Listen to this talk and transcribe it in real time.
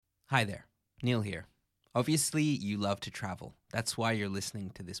Hi there, Neil here. Obviously, you love to travel. That's why you're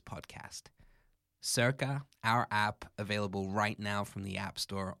listening to this podcast. Circa, our app, available right now from the App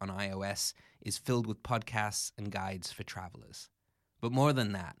Store on iOS, is filled with podcasts and guides for travelers. But more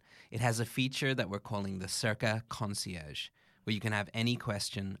than that, it has a feature that we're calling the Circa Concierge, where you can have any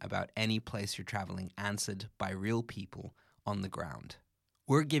question about any place you're traveling answered by real people on the ground.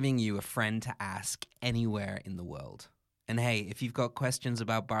 We're giving you a friend to ask anywhere in the world. And hey, if you've got questions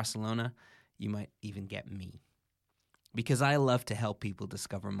about Barcelona, you might even get me. Because I love to help people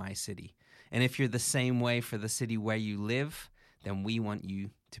discover my city. And if you're the same way for the city where you live, then we want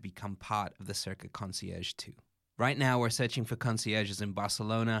you to become part of the Circa Concierge too. Right now, we're searching for concierges in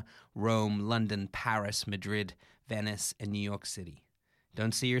Barcelona, Rome, London, Paris, Madrid, Venice, and New York City.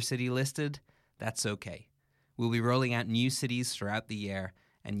 Don't see your city listed? That's okay. We'll be rolling out new cities throughout the year,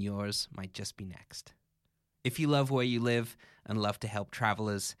 and yours might just be next. If you love where you live and love to help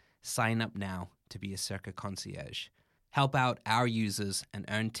travelers, sign up now to be a Circa Concierge. Help out our users and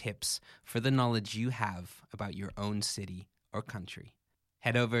earn tips for the knowledge you have about your own city or country.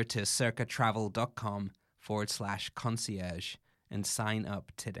 Head over to circatravel.com/concierge and sign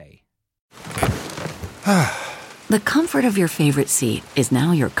up today. The comfort of your favorite seat is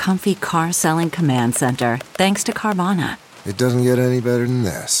now your comfy car selling command center, thanks to Carvana. It doesn't get any better than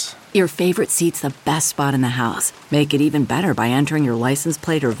this. Your favorite seat's the best spot in the house. Make it even better by entering your license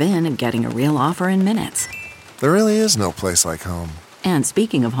plate or VIN and getting a real offer in minutes. There really is no place like home. And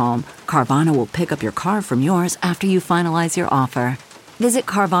speaking of home, Carvana will pick up your car from yours after you finalize your offer. Visit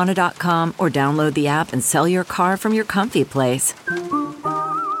Carvana.com or download the app and sell your car from your comfy place.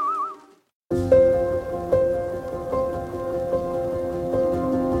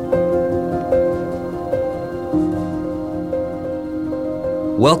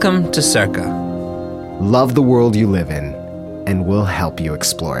 Welcome to Circa. Love the world you live in, and we'll help you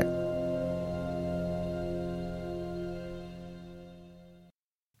explore it.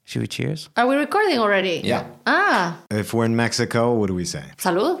 Should we cheers? Are we recording already? Yeah. If we're in Mexico, what do we say?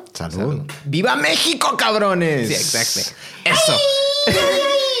 Salud. Salud. ¡Viva México, cabrones! Yeah, exactly. Eso.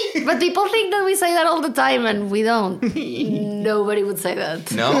 But people think that we say that all the time, and we don't. Nobody would say that.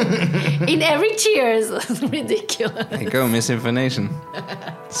 No? In every cheers. It's ridiculous. There you go, MisInfoNation.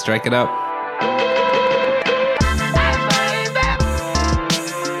 Strike it up.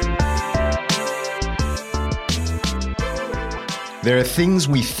 There are things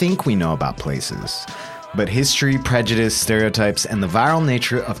we think we know about places, but history, prejudice, stereotypes, and the viral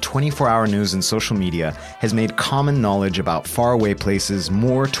nature of 24-hour news and social media has made common knowledge about faraway places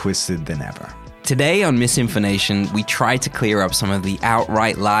more twisted than ever. Today on MisInfoNation, we try to clear up some of the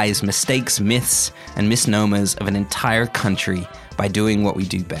outright lies, mistakes, myths, and misnomers of an entire country by doing what we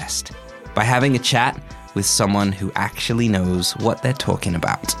do best, by having a chat with someone who actually knows what they're talking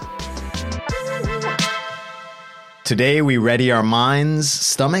about. Today, we ready our minds,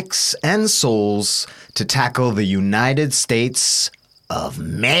 stomachs, and souls to tackle the United States of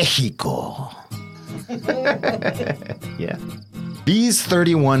Mexico. Yeah. These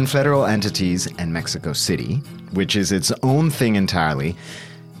 31 federal entities and Mexico City, which is its own thing entirely,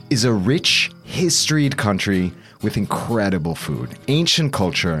 is a rich, historied country with incredible food, ancient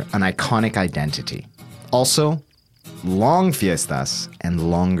culture, and iconic identity. Also, long fiestas and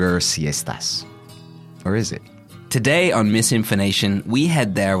longer siestas. Or is it? Today on MisInfoNation, we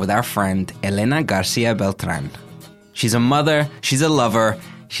head there with our friend Elena Garcia Beltran. She's a mother, she's a lover,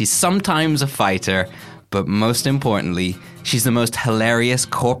 she's sometimes a fighter, but most importantly, she's the most hilarious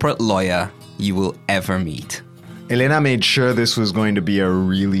corporate lawyer you will ever meet. Elena made sure this was going to be a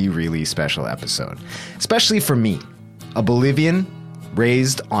really, really special episode. Especially for me, a Bolivian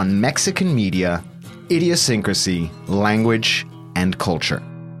raised on Mexican media, idiosyncrasy, language, and culture.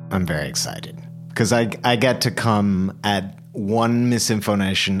 I'm very excited. Because I get to come at one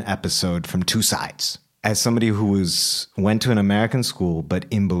MisInfoNation episode from two sides. As somebody who went to an American school, but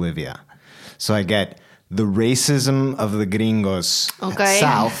in Bolivia. So I get the racism of the gringos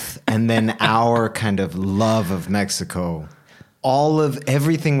south, and then our kind of love of Mexico. All of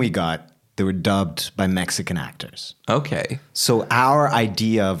everything we got, they were dubbed by Mexican actors. Okay. So our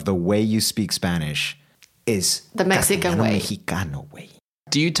idea of the way you speak Spanish is the Mexican way. Mexicano way.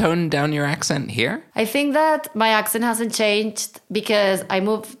 Do you tone down your accent here? I think that my accent hasn't changed because I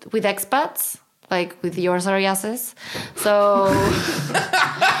moved with expats, like with yours or yeses. So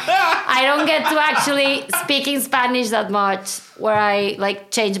I don't get to actually speaking Spanish that much, where I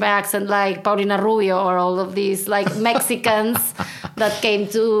like change my accent like Paulina Rubio or all of these like Mexicans that came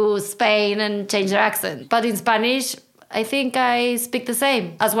to Spain and changed their accent. But in Spanish, I think I speak the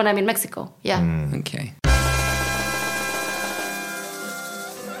same as when I'm in Mexico. Yeah. Okay.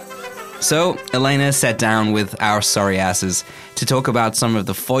 So, Elena sat down with our sorry asses to talk about some of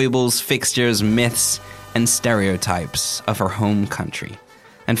the foibles, fixtures, myths, and stereotypes of her home country.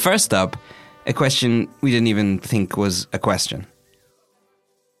 And first up, a question we didn't even think was a question.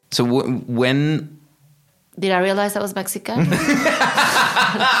 So when... Did I realize I was Mexican?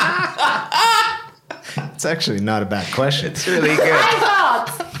 It's actually not a bad question. It's really good. I thought...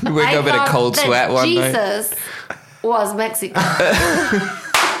 You wake up in a cold that sweat one night. Jesus was Mexican.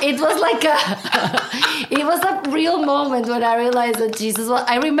 It was like it was a real moment when I realized that Jesus was...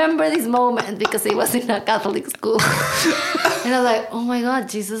 I remember this moment because it was in a Catholic school. And I was like, oh my God,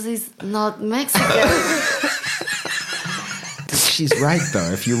 Jesus is not Mexican. She's right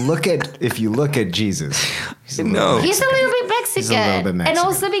though. If you look at Jesus, he's a little bit Mexican. He's a little bit Mexican. And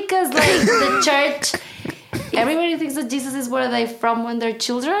also because like the church, everybody thinks that Jesus is where they're from when they're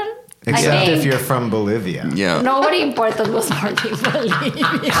children. Except if you're from Bolivia. Yeah. Nobody important was born in Bolivia.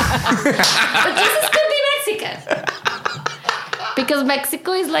 But Jesus could be Mexican. Because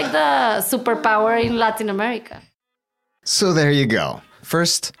Mexico is like the superpower in Latin America. So there you go.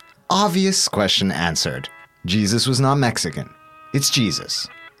 First, obvious question answered. Jesus was not Mexican. It's Jesus,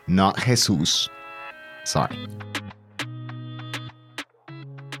 not Jesus. Sorry.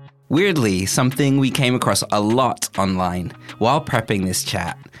 Weirdly, something we came across a lot online while prepping this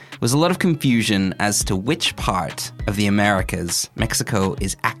chat was a lot of confusion as to which part of the Americas Mexico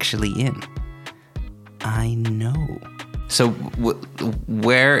is actually in. I know. So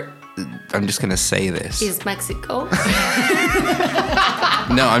where... I'm just going to say this. Is Mexico?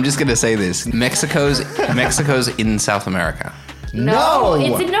 No, I'm just going to say this. Mexico's in South America. No,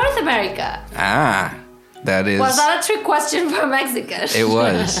 it's in North America. Ah, that is... Was that a trick question for Mexican? It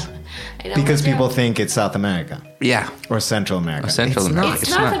was. Because people think it's South America. Yeah. Or Central America. It's America. It's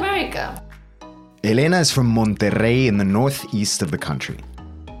North America. Elena is from Monterrey in the northeast of the country.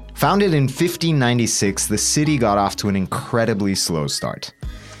 Founded in 1596, the city got off to an incredibly slow start.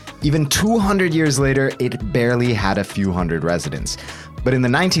 Even 200 years later, it barely had a few hundred residents. But in the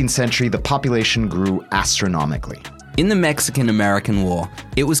 19th century, the population grew astronomically. In the Mexican-American War,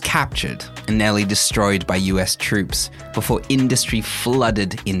 it was captured and nearly destroyed by US troops before industry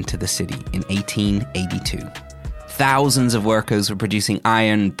flooded into the city in 1882. Thousands of workers were producing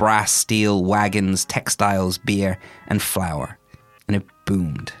iron, brass, steel, wagons, textiles, beer, and flour. And it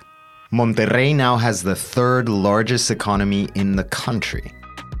boomed. Monterrey now has the third largest economy in the country.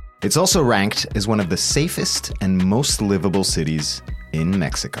 It's also ranked as one of the safest and most livable cities in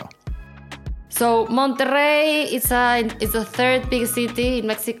Mexico. So Monterrey is the third biggest city in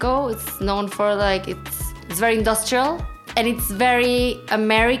Mexico. It's known for it's very industrial and it's very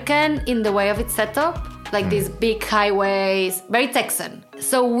American in the way of its setup. Like these big highways, very Texan.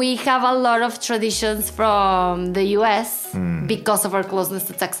 So we have a lot of traditions from the US because of our closeness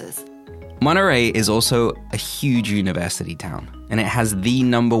to Texas. Monterrey is also a huge university town, and it has the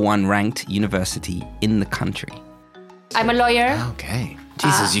 #1 ranked university in the country. I'm a lawyer. Okay.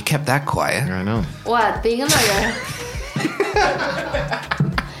 Jesus, you kept that quiet. I know. What? Being a lawyer?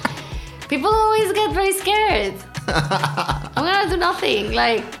 People always get very scared. I'm gonna do nothing.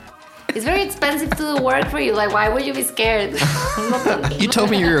 It's very expensive to do work for you. Why would you be scared? You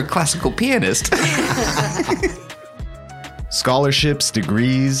told me you were a classical pianist. Scholarships,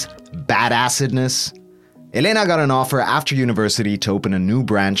 degrees, badassedness. Elena got an offer after university to open a new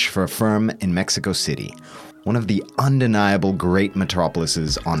branch for a firm in Mexico City, one of the undeniable great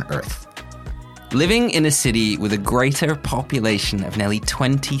metropolises on Earth. Living in a city with a greater population of nearly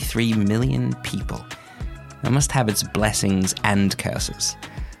 23 million people, that must have its blessings and curses.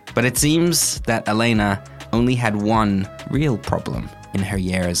 But it seems that Elena only had one real problem in her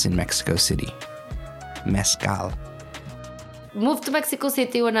years in Mexico City. Mezcal. Moved to Mexico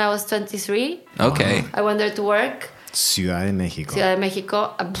City when I was 23. Okay. I went there to work. Ciudad de Mexico. Ciudad de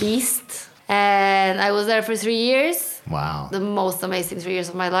Mexico, a beast. And I was there for 3 years. Wow. The most amazing 3 years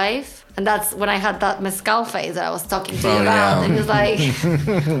of my life. And that's when I had that mezcal phase that I was talking to you about. Yeah. And it was like,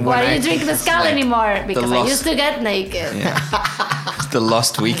 why don't you drink mezcal anymore? Because I used to get naked. Yeah. The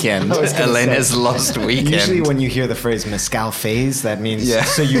lost weekend. Elena's lost weekend. Usually when you hear the phrase mezcal phase, that means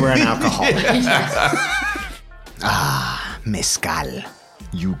so you were an alcoholic. Ah, mezcal.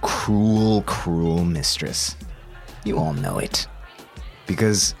 You cruel, cruel mistress. You all know it.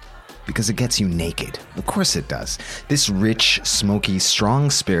 Because it gets you naked. Of course it does. This rich, smoky, strong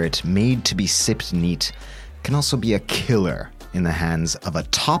spirit made to be sipped neat can also be a killer in the hands of a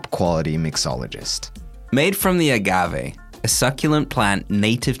top-quality mixologist. Made from the agave, a succulent plant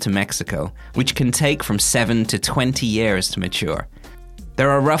native to Mexico, which can take from 7 to 20 years to mature. There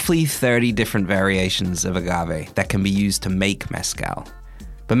are roughly 30 different variations of agave that can be used to make mezcal.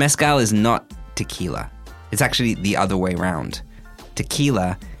 But mezcal is not tequila. It's actually the other way around.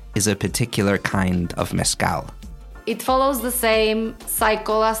 Tequila is a particular kind of mezcal. It follows the same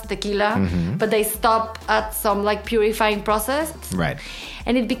cycle as tequila, but they stop at some like purifying process. Right.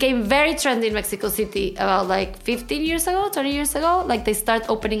 And it became very trendy in Mexico City about like 15 years ago, 20 years ago. Like they start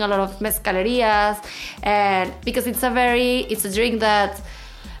opening a lot of mezcalerias, and because it's a drink that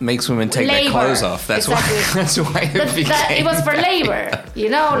Makes women take their clothes off. That's exactly. why it became. It was for labor, you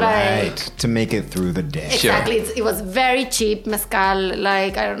know, like Right. To make it through the day. exactly. It was very cheap mezcal,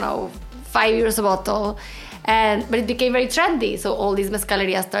 like I don't know, €5 a bottle. But it became very trendy. So all these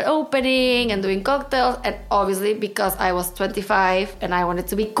mezcalerias start opening and doing cocktails. And obviously, because I was 25 and I wanted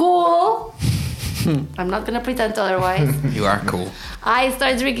to be cool, I'm not going to pretend otherwise. You are cool. I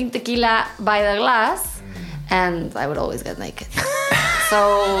started drinking tequila by the glass and I would always get naked.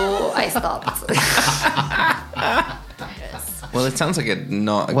 So I stopped. Well, it sounds like in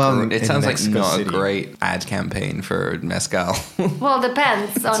Mexico City. a great ad campaign for mezcal. Well,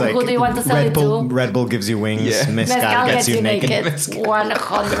 depends on Like who do you want to sell Red Bull, it to. Red Bull gives you wings. Yeah. Mezcal gets you naked.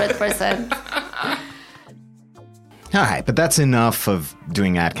 100%. All right, but that's enough of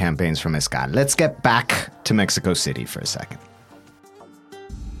doing ad campaigns for mezcal. Let's get back to Mexico City for a second.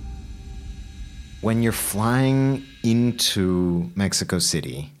 When you're flying into Mexico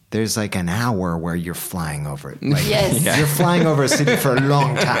City, there's like an hour where you're flying over it. Like, Yes. You're flying over a city for a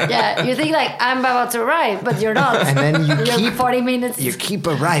long time. Yeah, you think like I'm about to arrive, but you're not. And then you You're keep 40 minutes. You keep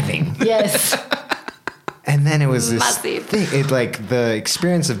arriving. Yes. And then it was this Massive. thing. It like the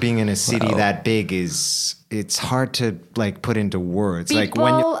experience of being in a city that big it's hard to like put into words. People, like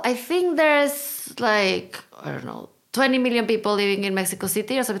when you, I think there's like, I don't know, 20 million people living in Mexico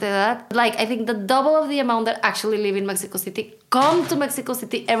City or something like that. Like, I think the double of the amount that actually live in Mexico City come to Mexico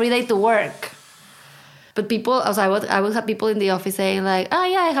City every day to work. But people, I would have people in the office saying like, oh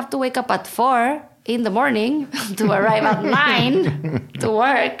yeah, I have to wake up at 4 in the morning to arrive at 9 to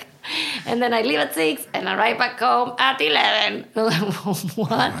work. And then I leave at 6 and arrive back home at 11. I'm like, what?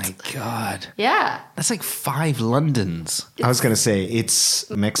 Oh my God. Yeah. That's like 5 Londons. I was going to say, it's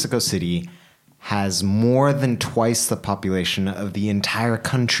Mexico City has more than twice the population of the entire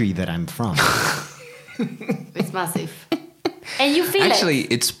country that I'm from. It's massive. And you feel Actually,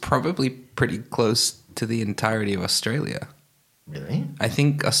 it. it's probably pretty close to the entirety of Australia. Really? I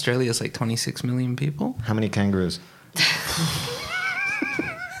think Australia is like 26 million people. How many kangaroos?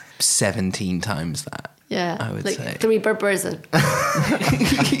 17 times that. Yeah. I would like say. 3 per person.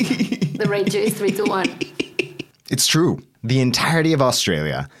 The ratio is 3 to 1. It's true. The entirety of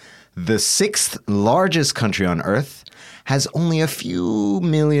Australia, the 6th largest country on Earth, has only a few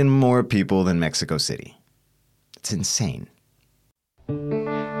million more people than Mexico City. It's insane.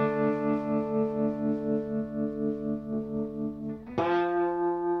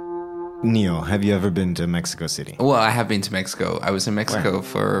 Neo, have you ever been to Mexico City? Well, I have been to Mexico. I was in Mexico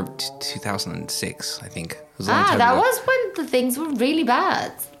for 2006, I think. It was a long time That ago. was when the things were really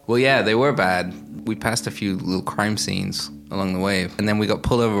bad. Well, yeah, they were bad. We passed a few little crime scenes along the way, and then we got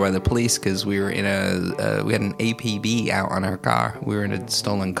pulled over by the police because we were in we had an APB out on our car. We were in a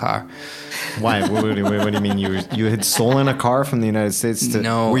stolen car. Why? What do you mean? You had stolen a car from the United States?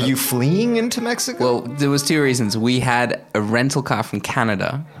 No. Were you fleeing into Mexico? Well, there was 2 reasons. We had a rental car from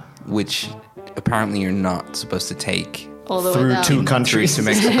Canada, which apparently you're not supposed to take All the way through down. 2 countries. to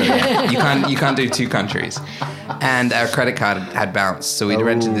Mexico. Yeah. You can't do 2 countries. And our credit card had bounced, so we'd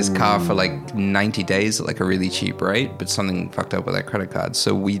rented this car for like 90 days at like a really cheap rate, but something fucked up with our credit card,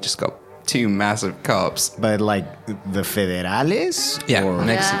 so we just got 2 massive cops. But like the federales? Yeah, Or-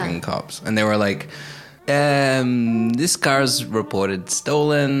 Mexican cops. And they were like, this car's reported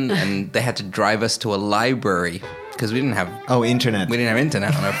stolen, and they had to drive us to a library because we didn't have internet.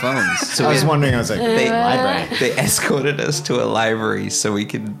 on our phones. So I we was had- wondering, I was like, library. They escorted us to a library so we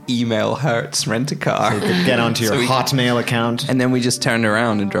could email Hertz, rent a car. Get onto your So we could- Hotmail account. And then we just turned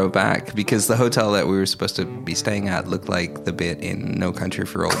around and drove back because the hotel that we were supposed to be staying at looked like the bit in No Country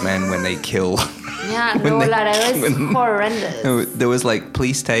for Old Men when they kill. Yeah, When no, they- Laredo is when- horrendous. There was like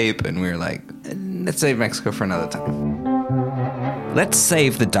police tape, and we were like, let's save Mexico for another time. Let's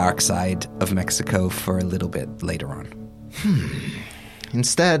save the dark side of Mexico for a little bit later on.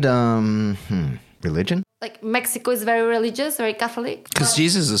 Instead, religion? Like, Mexico is very religious, very Catholic. Because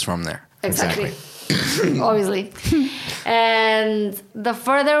Jesus is from there. Exactly. Obviously. And the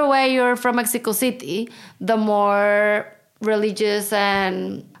further away you're from Mexico City, the more religious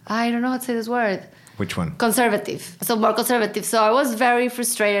and, I don't know how to say this word, Which one? conservative. So more conservative. So I was very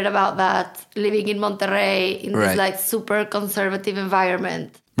frustrated about that, living in Monterrey in Right. this like super conservative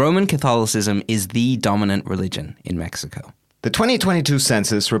environment. Roman Catholicism is the dominant religion in Mexico. The 2022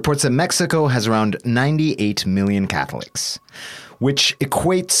 census reports that Mexico has around 98 million Catholics, which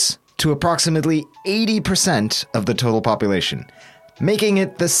equates to approximately 80% of the total population, making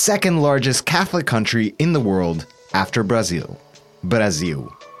it the second largest Catholic country in the world after Brazil.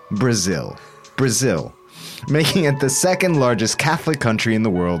 Making it the second largest Catholic country in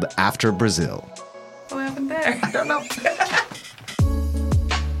the world after Brazil. What happened there? I don't know.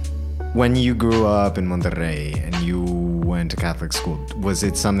 When you grew up in Monterrey and you went to Catholic school, was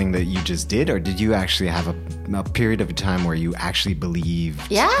it something that you just did, or did you actually have a period of time where you actually believed?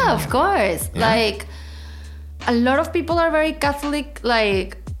 Yeah, of course. Yeah? Like, a lot of people are very Catholic,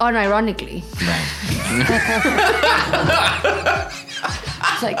 like, unironically. Right.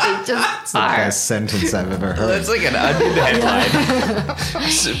 Like, they just The are. best sentence I've ever heard. That's like an Onion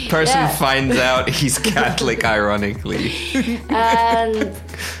headline. Person finds out he's Catholic, ironically. And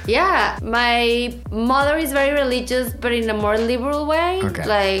yeah, my mother is very religious, but in a more liberal way. Okay.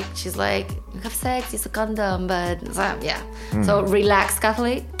 Like, she's like, you have sex, use a condom, but yeah. So relaxed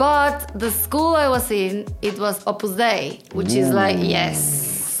Catholic. But the school I was in, it was Opus Dei, which is like,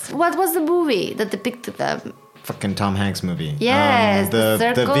 yes. What was the movie that depicted them? Fucking Tom Hanks movie. Yes, the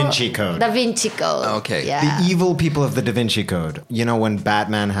Circle, Da Vinci Code. Da Vinci Code. Okay. Yeah. The evil people of the Da Vinci Code. You know, when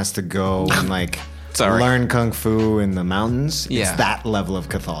Batman has to go and like learn kung fu in the mountains? Yeah. It's that level of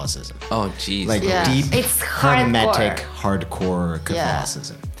Catholicism. Oh, jeez. Like Yeah. deep, It's hermetic, hardcore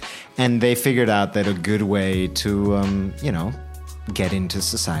Catholicism. And they figured out that a good way to, get into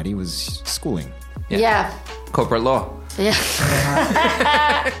society was schooling. Yeah. Corporate law. Yeah.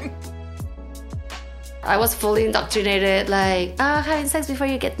 I was fully indoctrinated, like, having sex before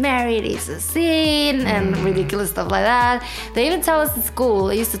you get married is a sin, and ridiculous stuff like that. They even tell us in school,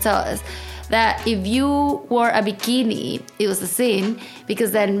 they used to tell us, that if you wore a bikini, it was a sin,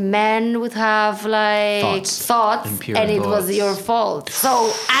 because then men would have, like, thoughts Impure and it was thoughts. your fault.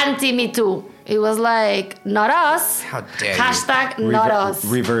 So, anti-Me Too. It was like, not us. How dare you. Hashtag not us.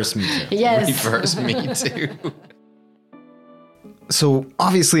 Reverse Me Too. Yes. Reverse Me Too. So,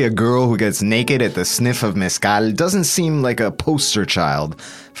 obviously, a girl who gets naked at the sniff of mezcal doesn't seem like a poster child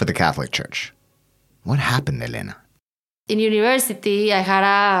for the Catholic Church. What happened, Elena? In university,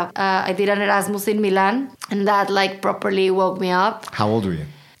 I did an Erasmus in Milan, and that like properly woke me up. How old were you?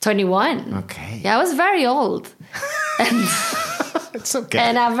 21. Okay. Yeah, I was very old. And, It's okay.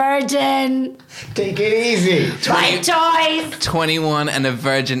 and a virgin Take it easy. by choice. 21 and a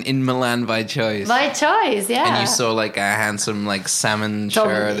virgin in Milan by choice. By choice, yeah. And you saw like a handsome like salmon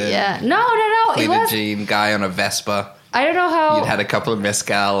shirt and Yeah. No. It pleated was. jean guy on a Vespa. I don't know You'd had a couple of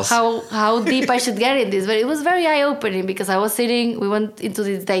mezcals. how deep I should get in this, but it was very eye-opening because I was we went into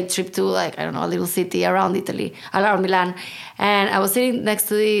this day trip to like, I don't know, a little city around Italy, around Milan, and I was sitting next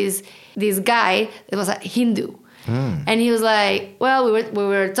to this guy that was a Hindu. And he was like, well, we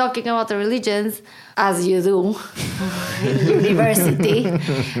were talking about the religions, as you do in university.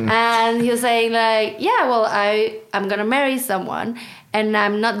 And he was saying like, yeah, well, I'm going to marry someone and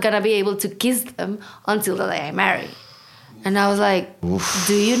I'm not going to be able to kiss them until the day I marry. And I was like,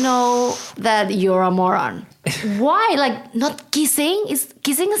 do you know that you're a moron? Why? Like, not kissing? Is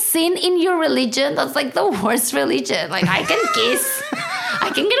kissing a sin in your religion? That's like the worst religion. Like, I can kiss. I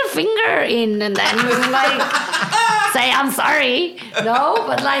can get a finger in and then like say I'm sorry. No,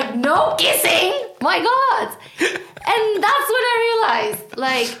 but like no kissing. My God. And that's when I realized,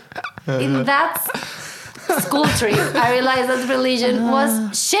 like, in that school trip, I realized that religion was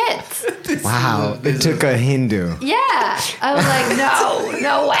shit. Wow. It took a Hindu. Yeah. I was like,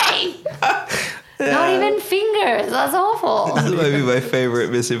 no way. Not even fingers. That's awful. This might be my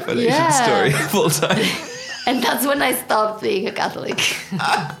favorite MisInfoNation story of all time. And that's when I stopped being a Catholic.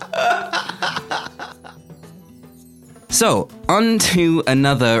 So, on to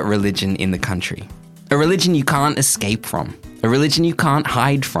another religion in the country. A religion you can't escape from. A religion you can't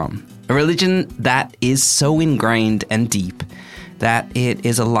hide from. A religion that is so ingrained and deep that it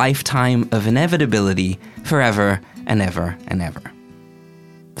is a lifetime of inevitability forever and ever and ever.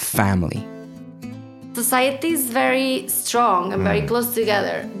 Family. Society is very strong and very close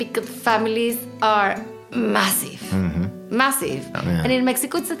together because families are massive. Massive. Oh, yeah. And in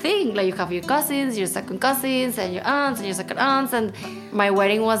Mexico, it's a thing. Like, you have your cousins, your second cousins, and your aunts, and your second aunts. And my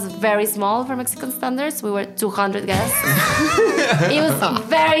wedding was very small for Mexican standards. We were 200 guests. It was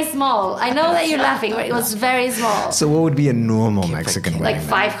very small. I know that you're laughing, but it was very small. So what would be a normal Mexican Like wedding?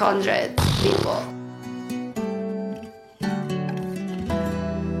 500 people.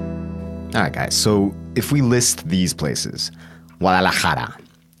 All right, guys. So if we list these places, Guadalajara,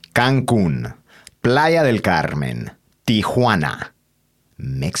 Cancún, Playa del Carmen, Tijuana,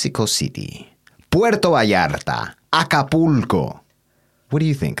 Mexico City, Puerto Vallarta, Acapulco. What do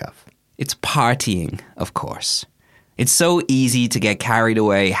you think of? It's partying, of course. It's so easy to get carried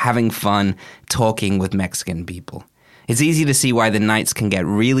away having fun talking with Mexican people. It's easy to see why the nights can get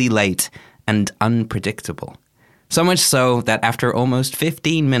really late and unpredictable. So much so that after almost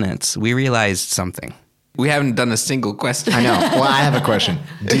 15 minutes, we realized something. We haven't done a single question. I know. Well, I have a question.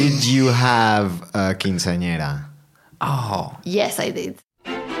 Did you have a quinceañera? Oh. Yes, I did.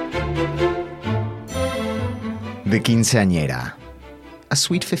 The quinceañera. A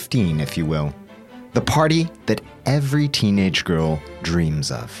sweet 15, if you will. The party that every teenage girl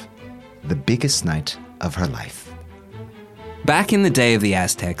dreams of. The biggest night of her life. Back in the day of the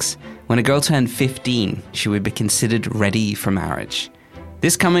Aztecs, when a girl turned 15, she would be considered ready for marriage.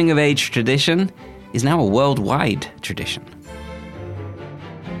 This coming-of-age tradition is now a worldwide tradition.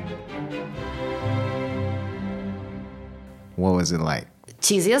 What was it like?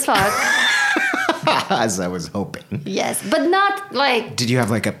 Cheesy as fuck. As I was hoping. Yes, but not like... Did you have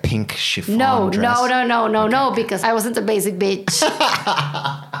like a pink chiffon No, dress? no, because I wasn't a basic bitch.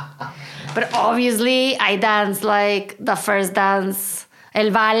 But obviously, I danced like the first dance, El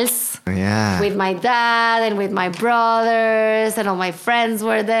Vals, Yeah. with my dad and with my brothers, and all my friends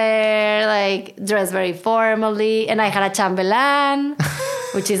were there, like dressed very formally. And I had a chambelan,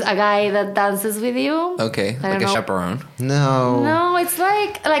 which is a guy that dances with you. Okay, I like a don't know. chaperone. No. No, it's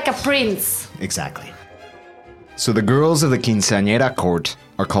like a prince. Exactly. So the girls of the quinceañera court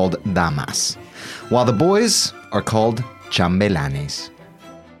are called damas, while the boys are called chambelanes.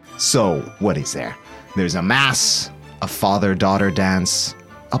 So, what is there? There's a mass, a father-daughter dance,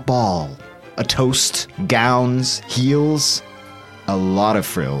 a ball, a toast, gowns, heels, a lot of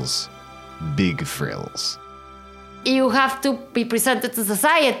frills, big frills. You have to be presented to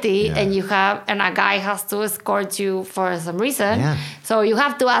society, and a guy has to escort you for some reason. Yeah. So you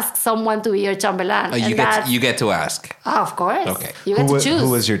have to ask someone to be your chambelan. Oh, you get to ask. Oh, of course. Okay. You get to choose. Who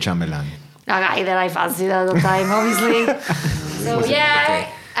was your chambelan? A guy that I fancied at the time, obviously. So okay?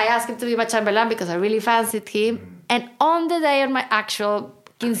 I asked him to be my chambelan because I really fancied him. And on the day of my actual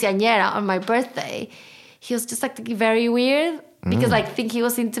quinceañera, on my birthday, he was just acting very weird because I think he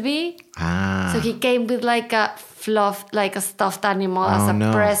was into me. Ah. So he came with like a stuffed animal as a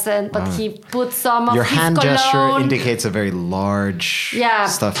present, but he put some of Your his hand cologne. gesture indicates a very large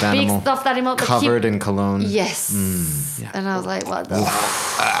stuffed animal. big stuffed animal. but Covered in cologne. Yes. And I was like, what the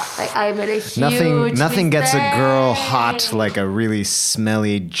fuck? Like, I made a huge Nothing gets a girl mistake. hot like a really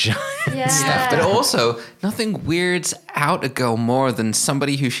smelly giant Yeah. But also, nothing weirds out a girl more than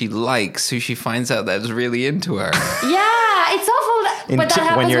somebody who she likes, who she finds out that's really into her. Yeah, it's awful. But that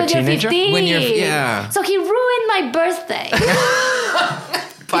happens when you're a when you're teenager? 15. When you're- yeah. So he ruined my birthday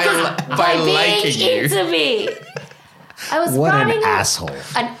by being liking you. into me. I was What an running asshole.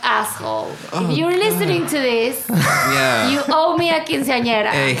 An asshole. If you're listening to this, Yeah. you owe me a quinceañera.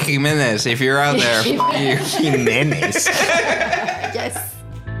 Hey, Jimenez, if you're out there, fuck you. Jimenez. Yes.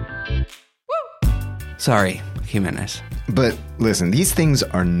 Sorry, Jimenez. But listen, these things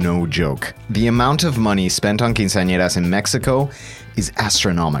are no joke. The amount of money spent on quinceañeras in Mexico is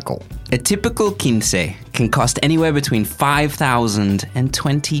astronomical. A typical quince can cost anywhere between $5,000 and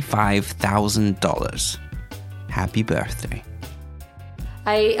 $25,000. Happy birthday.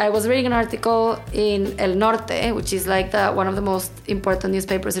 I was reading an article in El Norte, which is like one of the most important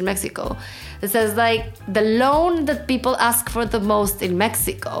newspapers in Mexico. It says like the loan that people ask for the most in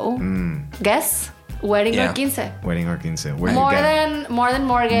Mexico. Guess? Wedding or quince. Wedding or quince. Where More you get than mortgage.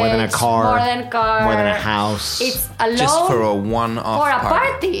 more than a car. More than car. More than a house. It's a loan Just for a one-off for a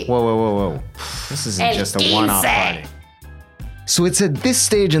party. party. Whoa. This isn't El just a one-off quince. party. So it's at this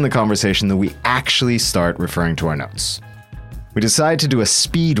stage in the conversation that we actually start referring to our notes. We decide to do a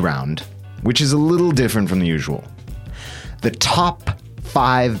speed round, which is a little different from the usual. The top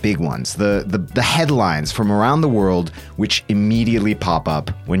 5 big ones, the headlines from around the world which immediately pop up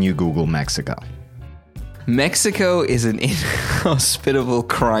when you Google Mexico. Mexico is an inhospitable,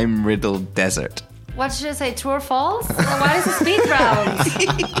 crime-riddled desert. What should I say? True or false? What is a speed round?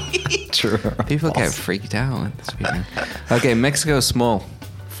 True. People get freaked out with the speed round. Okay, Mexico's small.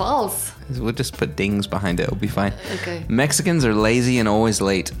 False. We'll just put dings behind it. It'll be fine. Okay. Mexicans are lazy and always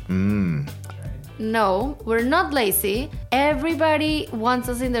late. No, we're not lazy. Everybody wants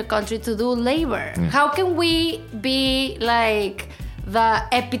us in their country to do labor. How can we be like the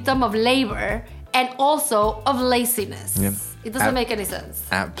epitome of labor and also of laziness? Yep. It doesn't make any sense.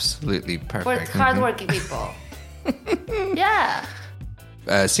 Absolutely We're perfect. hardworking people. Yeah.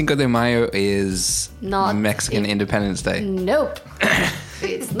 Cinco de Mayo is Not Mexican Independence Day. Nope.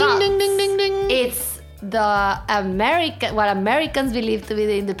 It's not. It's the what Americans believe to be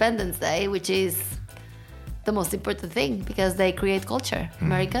the Independence Day, which is the most important thing because they create culture.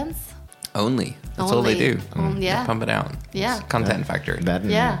 Americans. Only. That's all they do. Yeah. They pump it out. Yeah. It's a content factory. That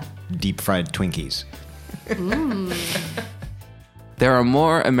and Yeah. deep fried Twinkies. There are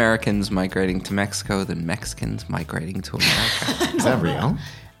more Americans migrating to Mexico than Mexicans migrating to America. Is that real?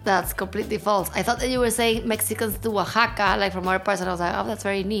 That's completely false. I thought that you were saying Mexicans to Oaxaca, like from other parts, and I was like, oh, that's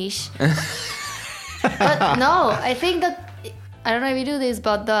very niche. But no, I think that, I don't know if you do this,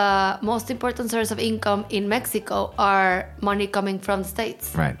 but the most important source of income in Mexico are money coming from the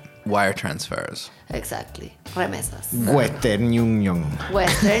States. Right. Wire transfers. Exactly. Remesas. Western Union.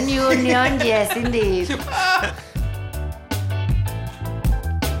 Western Union, yes, indeed.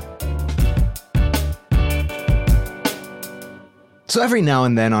 So every now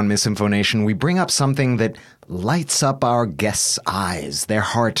and then on MisInfoNation, we bring up something that lights up our guests' eyes, their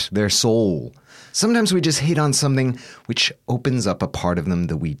heart, their soul. Sometimes we just hit on something which opens up a part of them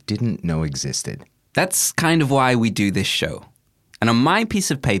that we didn't know existed. That's kind of why we do this show. And on my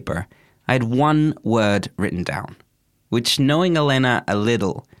piece of paper, I had one word written down, which, knowing Elena a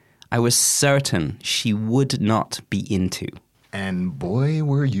little, I was certain she would not be into. And boy,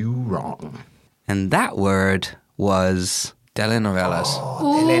 were you wrong. And that word was telenovelas.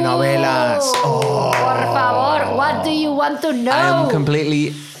 Telenovelas. Por favor, what do you want to know? I am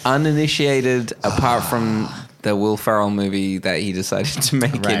completely uninitiated apart from the Will Ferrell movie that he decided to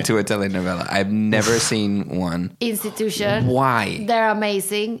make Right. into a telenovela. I've never seen one. Institution. Why? They're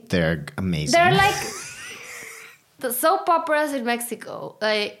amazing. They're amazing. They're like the soap operas in Mexico.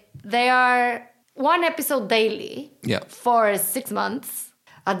 Like they are one episode daily Yeah. for 6 months.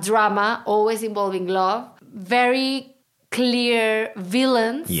 A drama, always involving love. Very clear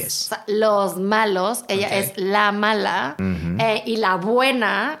villains. Yes. Los malos. Ella es la mala. Y la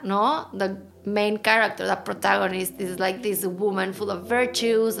buena, ¿no? The main character, the protagonist, is like this woman full of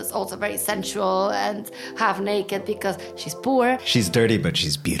virtues. It's also very sensual and half naked because she's poor. She's dirty, but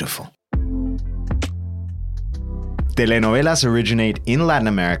she's beautiful. Telenovelas originate in Latin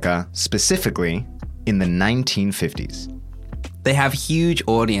America, specifically in the 1950s. They have huge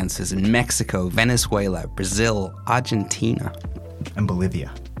audiences in Mexico, Venezuela, Brazil, Argentina. And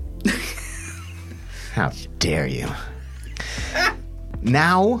Bolivia. How dare you?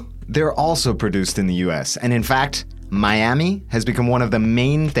 Now, they're also produced in the US. And in fact, Miami has become one of the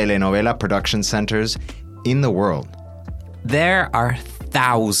main telenovela production centers in the world. There are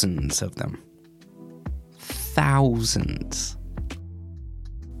thousands of them. Thousands.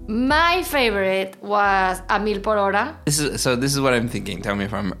 My favorite was A Mil por Hora. This is what I'm thinking. Tell me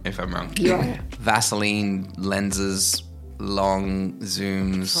if I'm wrong. Yeah. Vaseline lenses, long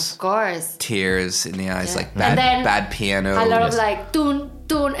zooms, Of course. tears in the eyes, like And then bad piano. A lot of Yes. like tune,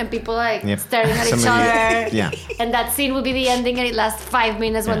 and people like Yep. staring at each Somebody- other. yeah. And that scene would be the ending and it lasts 5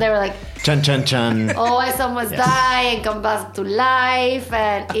 minutes when they were like, Chun chun chun. oh, I almost die and come back to life.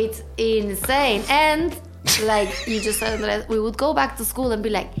 And it's insane. And like you just said, Andres, we would go back to school and be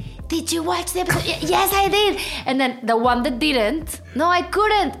like, did you watch the episode? Yes, I did. And then the one that didn't, no, I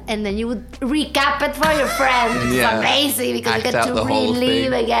couldn't. And then you would recap it for your friends. Yeah. It's amazing because Act you get out to the whole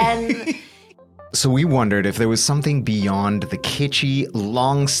relive thing. again. So we wondered if there was something beyond the kitschy,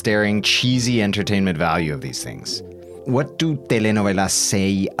 long-staring, cheesy entertainment value of these things. What do telenovelas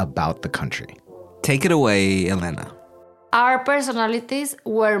say about the country? Take it away, Elena. Our personalities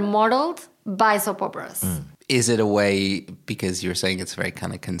were modeled by soap operas. Is it a way, because you're saying it's a very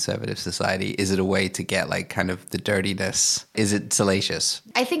kind of conservative society, is it a way to get like kind of the dirtiness? Is it salacious?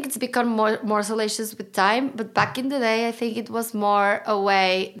 I think it's become more salacious with time, but back in the day, I think it was more a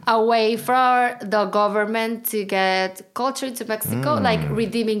way for the government to get culture into Mexico, like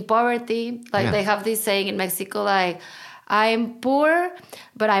redeeming poverty. Like Yeah. they have this saying in Mexico, like, I'm poor,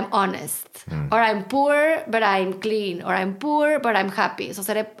 but I'm honest. Or I'm poor, but I'm clean. Or I'm poor, but I'm happy. So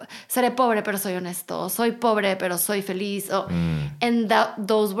seré pobre, pero soy honesto. Soy pobre, pero soy feliz. And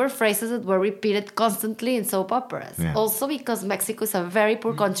those were phrases that were repeated constantly in soap operas. Yeah. Also because Mexico is a very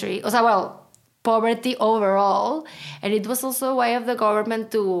poor country. O sea, well, poverty overall. And it was also a way of the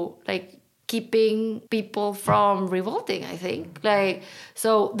government to, like, keeping people from revolting, I think. Like,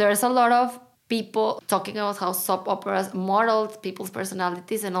 so there's a lot of people talking about how soap operas modeled people's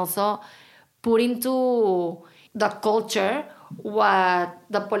personalities and also put into the culture what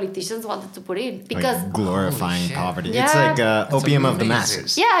the politicians wanted to put in. Because Like glorifying poverty. Yeah. It's like opium of the amazing.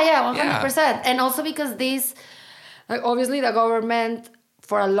 masses. yeah, 100%. And also because these, like, obviously the government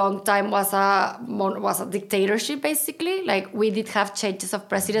for a long time was a dictatorship, basically. Like, we did have changes of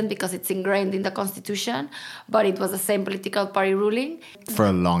president because it's ingrained in the constitution, but it was the same political party ruling. For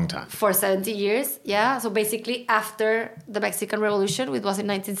a long time. For 70 years, yeah. So basically after the Mexican Revolution, which was in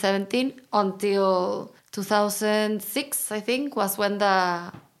 1917, until 2006, I think, was when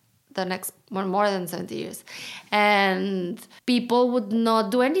the next more than 70 years. And people would not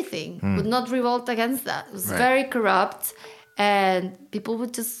do anything, would not revolt against that. It was very corrupt. And people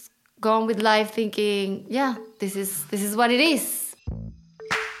would just go on with life thinking, yeah, this is what it is.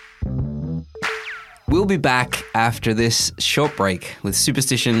 We'll be back after this short break with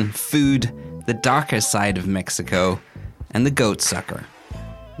superstition, food, the darker side of Mexico, and the goat sucker.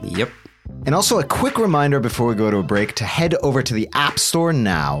 Yep. And also a quick reminder before we go to a break to head over to the App Store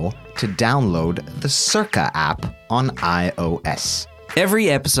now to download the Circa app on iOS. Every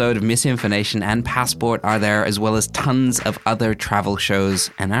episode of MisInfoNation and Passport are there, as well as tons of other travel shows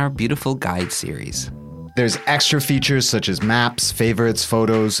and our beautiful guide series. There's extra features such as maps, favorites,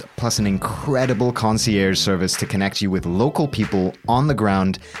 photos, plus an incredible concierge service to connect you with local people on the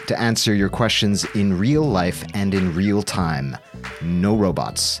ground to answer your questions in real life and in real time. No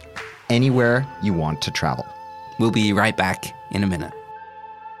robots. Anywhere you want to travel. We'll be right back in a minute.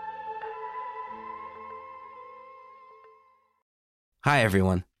 Hi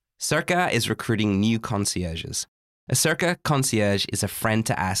everyone. Circa is recruiting new concierges. A Circa concierge is a friend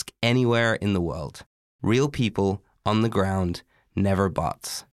to ask anywhere in the world. Real people on the ground, never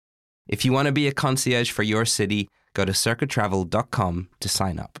bots. If you want to be a concierge for your city, go to circatravel.com to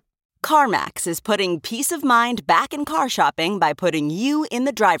sign up. CarMax is putting peace of mind back in car shopping by putting you in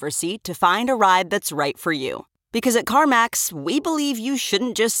the driver's seat to find a ride that's right for you. Because at CarMax, we believe you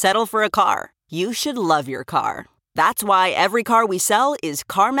shouldn't just settle for a car. You should love your car. That's why every car we sell is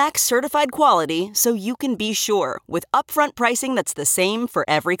CarMax certified quality, so you can be sure with upfront pricing that's the same for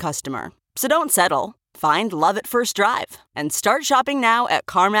every customer. So don't settle. Find love at first drive and start shopping now at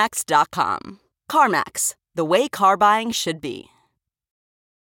CarMax.com. CarMax, the way car buying should be.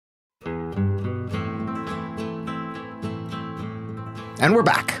 And we're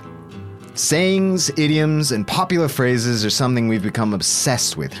back. Sayings, idioms, and popular phrases are something we've become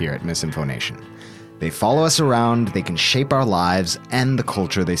obsessed with here at MisInfoNation. They follow us around, they can shape our lives and the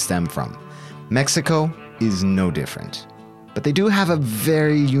culture they stem from. Mexico is no different. But they do have a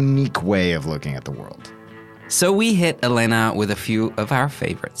very unique way of looking at the world. So we hit Elena with a few of our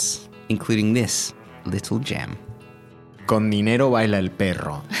favorites, including this little gem. Con dinero baila el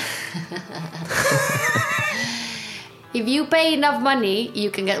perro. If you pay enough money,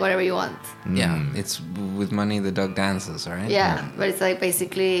 you can get whatever you want. Yeah, it's with money the dog dances, right? Yeah, but it's like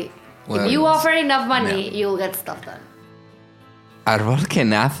basically, Well, if you offer enough money, yeah. you'll get stuff done. Árbol que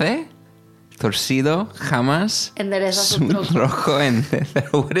nace, torcido jamás, Endereza su su tronco. troco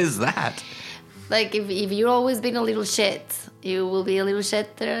endereza. What is that? Like, if you've always been a little shit, you will be a little shit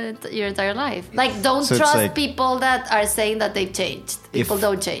your entire life. Like, don't So it's trust like- people that are saying that they've changed. People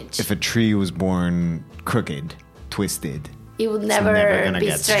don't change. If a tree was born crooked, twisted, It would never never gonna be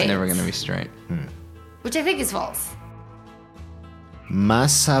get straight. Never gonna be straight. Which I think is false.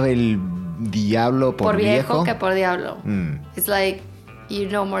 más sabe el diablo por viejo. Que por diablo. It's like you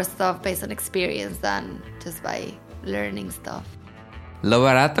know more stuff based on experience than just by learning stuff. Lo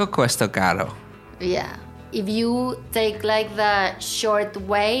barato cuesta caro. Yeah. If you take like the short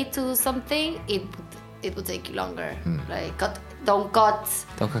way to do something, it would take you longer. Like don't cut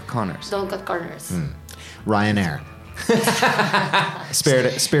Toca Connors. corners. Ryanair.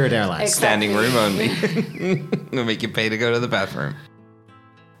 Spirit Airlines. Standing room only. We'll make you pay to go to the bathroom.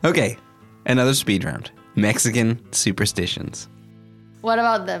 Okay, another speed round. Mexican superstitions. What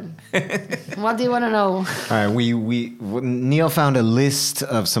about them? What do you want to know? All right, Neil found a list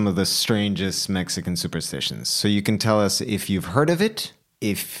of some of the strangest Mexican superstitions. So you can tell us if you've heard of it,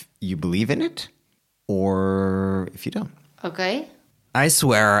 if you believe in it, or if you don't. Okay. I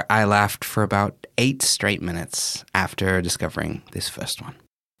swear I laughed for about 8 straight minutes after discovering this first one.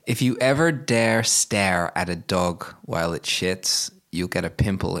 If you ever dare stare at a dog while it shits, you'll get a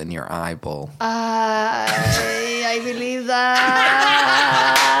pimple in your eyeball. I believe that.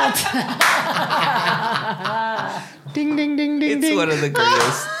 Ding, ding, ding, ding, It's ding. one of the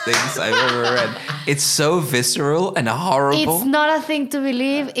greatest things I've ever read. It's so visceral and horrible. It's not a thing to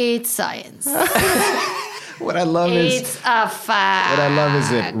believe, it's science. What I love is It's a fact. what I love is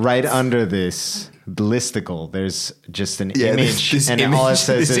that right under this listicle, there's just an image, this and image, all it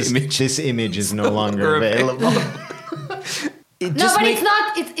says this is image. this image is no longer available. No, but it's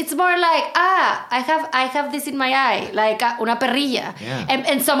not. It's more like I have this in my eye, like una perrilla, Yeah.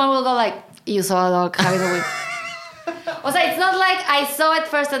 and someone will go like, you saw a dog having a week. O sea, it's not like I saw it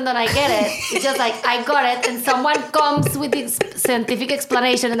first and then I get it. It's just like I got it and someone comes with this scientific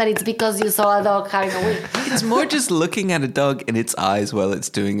explanation that it's because you saw a dog having a wee. It's more just looking at a dog in its eyes while it's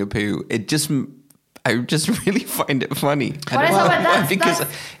doing a poo. I just really find it funny. What is up with that? Because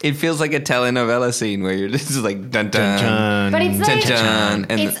it feels like a telenovela scene where you're just like dun dun. But it's dun, like, dun,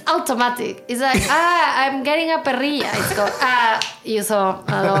 and it's automatic. It's like, I'm getting a perrilla. It's called, you saw a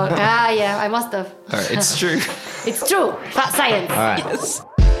dog. Yeah, I must have. all right, it's true. It's true. Science. All right. Yes.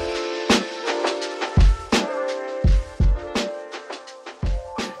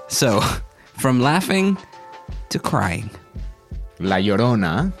 So, from laughing to crying. La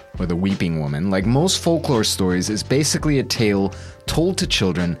Llorona, or the Weeping Woman, like most folklore stories, is basically a tale told to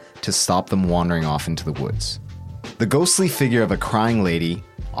children to stop them wandering off into the woods. The ghostly figure of a crying lady,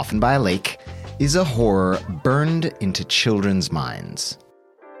 often by a lake, is a horror burned into children's minds.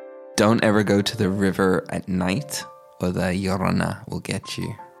 Don't ever go to the river at night or the Llorona will get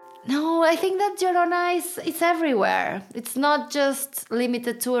you. No, I think that Llorona it's everywhere. It's not just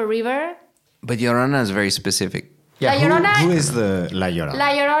limited to a river. But Llorona is very specific. La Llorona- who is the La Llorona? La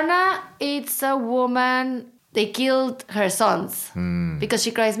Llorona, it's a woman. They killed her sons because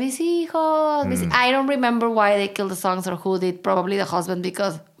she cries, mis hijos. I don't remember why they killed the sons or who did. Probably the husband,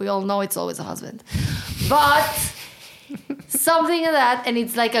 because we all know it's always a husband. But something like that, and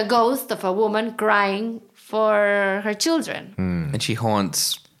it's like a ghost of a woman crying for her children. And she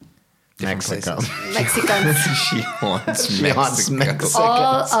haunts different Mexico. places. Mexicans. She haunts She haunts Mexico. Mexico.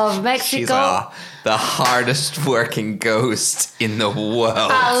 All of Mexico. She's the hardest working ghost in the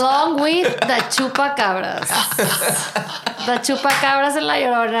world. Along with the Chupacabras. The Chupacabras en La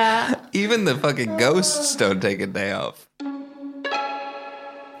Llorona. Even the fucking ghosts don't take a day off.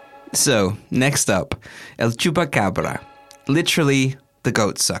 So, next up, El Chupacabra, literally the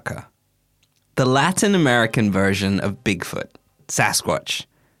goat sucker. The Latin American version of Bigfoot, Sasquatch,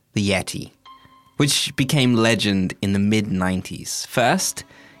 the Yeti, which became legend in the mid-90s, first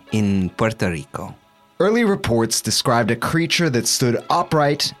in Puerto Rico. Early reports described a creature that stood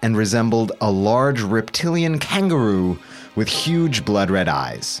upright and resembled a large reptilian kangaroo with huge blood-red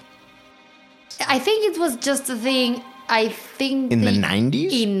eyes. I think it was just a thing, In the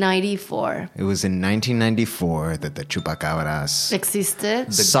 90s? In 94. It was in 1994 that the Chupacabras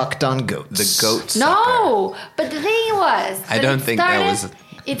Existed. sucked on goats. The goat sucker. No! But the thing was... I that don't it think that was...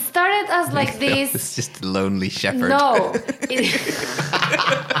 It started as like this... It's just a lonely shepherd. No.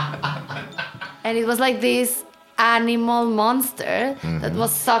 And it was like this animal monster that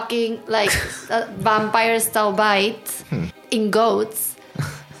was sucking like a vampire-style bite in goats.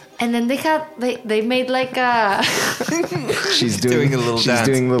 And then they made like a... She's doing a little she's dance.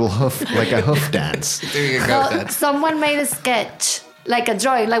 doing little hoof, like a hoof dance. Doing a goat dance. Someone made a sketch, like a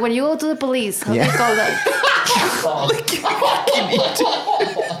drawing, like when you go to the police. How do you call that?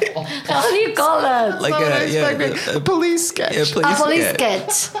 How do you call that? Like a Police sketch. yeah, A police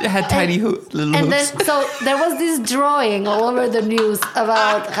sketch. sketch. It had tiny little And hoops. then, so there was this drawing all over the news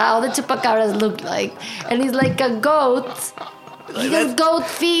about how the chupacabras looked like. And it's like a goat. He has goat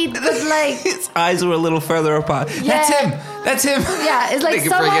feet, but like... His eyes were a little further apart. That's Yeah. him. That's him. Yeah, it's like They could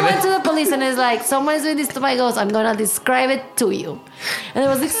bring someone it went in. to the police and is like, someone is doing this to my ghost. I'm going to describe it to you. And there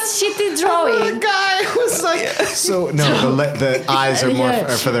was this shitty The drawing. guy was like, so no, the eyes are more Yeah.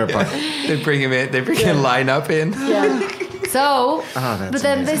 are further apart. They bring him in. They bring a lineup in. Yeah. So, that's but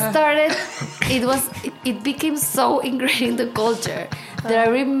then amazing. they started, it became so ingrained in the culture that I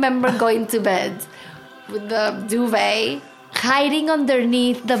remember going to bed with the duvet, hiding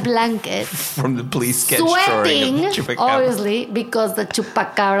underneath the blanket, From the police sketch drawing sweating, of the Chupacabra. obviously, because the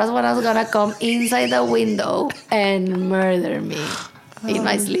chupacabras was gonna come inside the window and murder me in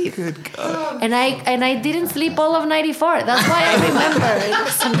my sleep. Good God. And I didn't sleep all of 94. That's why I remember it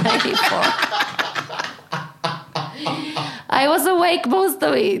was 94. I was awake most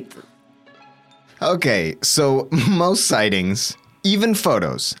of it. Okay, so most sightings, even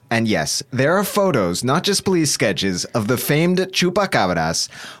photos, and yes, there are photos, not just police sketches, of the famed Chupacabras,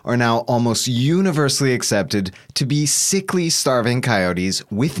 are now almost universally accepted to be sickly, starving coyotes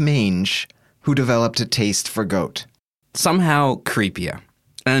with mange who developed a taste for goat. Somehow creepier.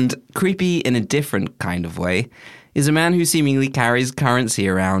 And creepy in a different kind of way is a man who seemingly carries currency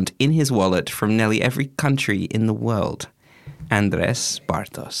around in his wallet from nearly every country in the world. Andres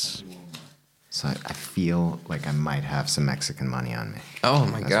Bartos. So I feel like I might have some Mexican money on me. Oh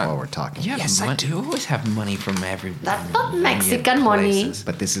my That's why we're talking. Yes, I do always have money from every. That's not Mexican money. places.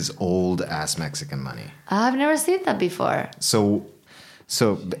 But this is old-ass Mexican money. I've never seen that before. So,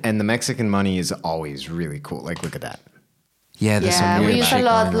 and the Mexican money is always really cool. Like, look at that. Yeah, there's some Yeah, weird we use a shit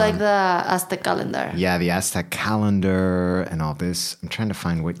lot going like on. the Aztec calendar. Yeah, the Aztec calendar and all this. I'm trying to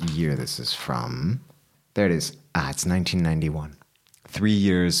find what year this is from. There it is. It's 1991. 3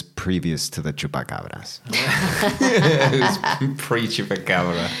 years previous to the Chupacabras.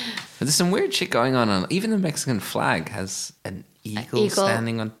 Pre-Chupacabra. There's some weird shit going on. Even the Mexican flag has an eagle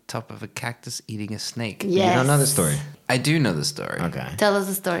standing on top of a cactus eating a snake. Yes. You don't know the story? I do know the story. Okay. Tell us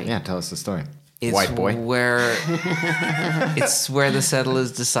the story. Yeah, tell us the story. It's White boy. It's where the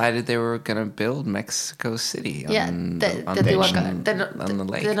settlers decided they were going to build Mexico City on the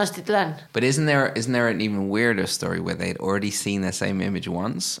lake. Tenochtitlan. But isn't there an even weirder story where they'd already seen the same image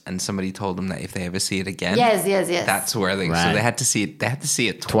once, and somebody told them that if they ever see it again, Yes. that's where they. Right. So they had to see it. They had to see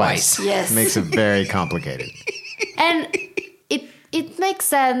it twice. Yes. Makes it very complicated. And it makes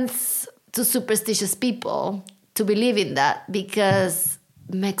sense to superstitious people to believe in that because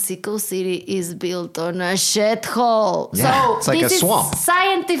Mexico City is built on a shithole. Yeah, so it's like this a swamp. is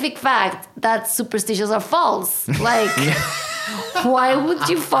scientific fact that superstitions are false. Like, why would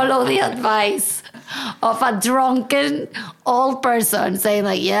you follow the advice of a drunken old person saying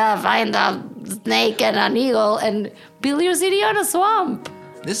like, yeah, find a snake and an eagle and build your city on a swamp?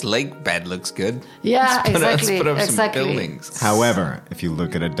 This lake bed looks good. Yeah, Let's exactly. put up some exactly. buildings. However, if you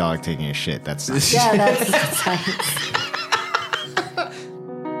look at a dog taking a shit, that's science. Yeah, that's science.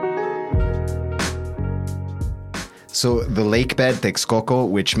 So the lake bed Texcoco,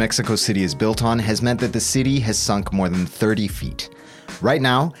 which Mexico City is built on, has meant that the city has sunk more than 30 feet. Right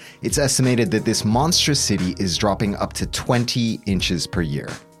now, it's estimated that this monstrous city is dropping up to 20 inches per year.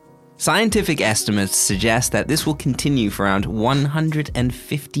 Scientific estimates suggest that this will continue for around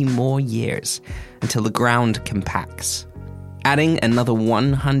 150 more years until the ground compacts, adding another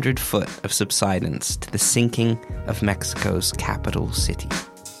 100 foot of subsidence to the sinking of Mexico's capital city.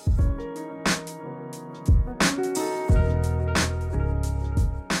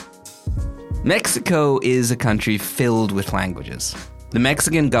 Mexico is a country filled with languages. The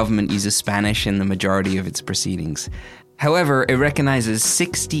Mexican government uses Spanish in the majority of its proceedings. However, it recognizes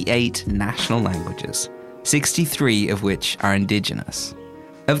 68 national languages, 63 of which are indigenous.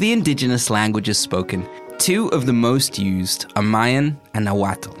 Of the indigenous languages spoken, 2 of the most used are Mayan and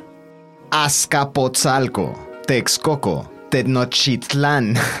Nahuatl. Azcapotzalco, Texcoco,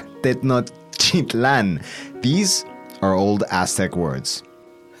 Tenochtitlan, Tenochtitlan. These are old Aztec words.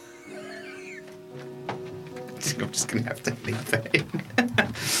 I'm just going to have to leave that in.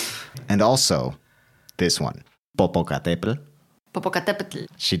 And also, this one, Popocatépetl. Popocatépetl.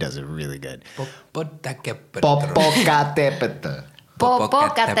 She does it really good. Popocatépetl. Popocatépetl.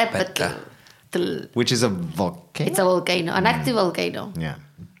 Popocatépetl. Which is a volcano? It's a volcano, an active volcano. Yeah.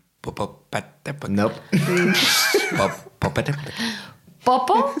 Popocatépetl. Nope. Popocatépetl.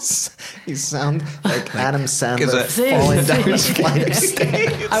 Popo? You sound like Adam Sandler Because falling down his flight of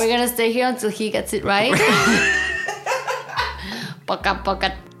stairs. Are we gonna stay here until he gets it right?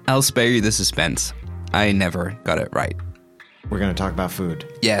 Poca. I'll spare you the suspense. I never got it right. We're going to talk about food.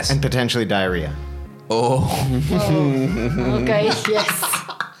 Yes. And potentially diarrhea. Oh. Okay, yes.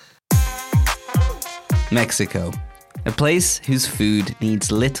 Mexico, a place whose food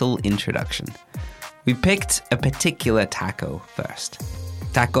needs little introduction. We picked a particular taco first.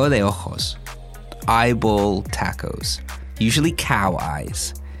 Taco de ojos. Eyeball tacos. Usually cow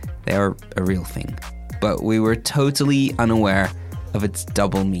eyes. They are a real thing. But we were totally unaware of its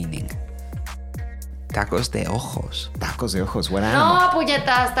double meaning. Tacos de ojos. Tacos de ojos. What animal? No,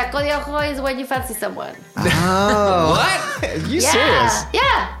 puñetas. Taco de ojo is when you fancy someone. Oh. What? Are you Yeah, serious?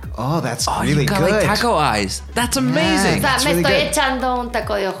 yeah. Oh, that's Oh, really you got good. like taco eyes. That's amazing. O sea, That's me really estoy good. echando un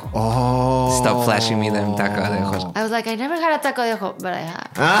taco de ojo. Oh. Stop flashing me them taco de ojos. I was like, I never had a taco de ojo, but I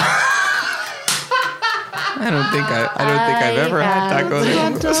have. I don't think I've ever had taco de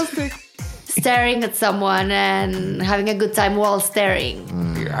ojos. Fantastic. Staring at someone and having a good time while staring.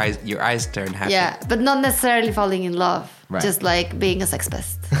 Your eyes turn happy. Yeah, but not necessarily falling in love. Right. Just like being a sex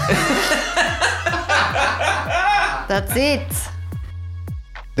pest. That's it.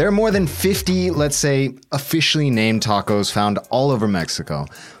 There are more than 50, let's say, officially named tacos found all over Mexico.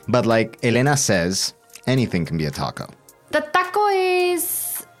 But like Elena says, anything can be a taco. The taco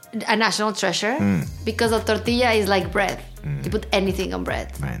is a national treasure because a tortilla is like bread. You put anything on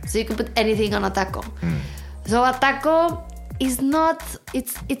bread. Right. So you can put anything on a taco. So a taco is not,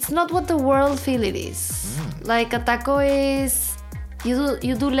 it's not what the world feel it is. Like a taco is, you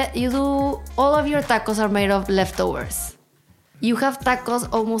do all of your tacos are made of leftovers. You have tacos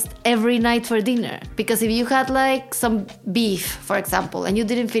almost every night for dinner because if you had like some beef, for example, and you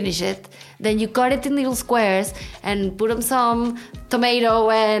didn't finish it, Then you cut it in little squares and put them some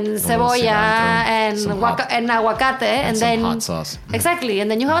tomato and cebolla cilantro, and aguacate. And some then hot sauce. Exactly. And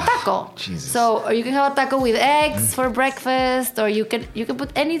then you have a taco. Jesus. So, or you can have a taco with eggs for breakfast, or you can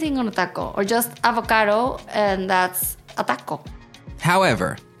put anything on a taco, or just avocado, and that's a taco.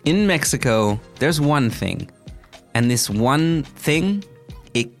 However, in Mexico, there's one thing. And this one thing,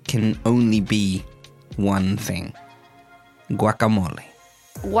 it can only be one thing. Guacamole.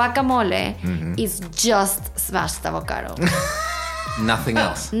 Guacamole is just smashed avocado. Nothing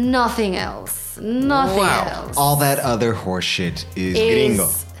else. Nothing else. Nothing else. All that other horse shit is gringo.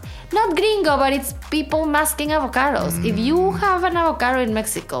 Not gringo, but it's people masking avocados. If you have an avocado in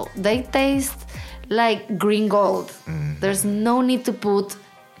Mexico, they taste like green gold. There's no need to put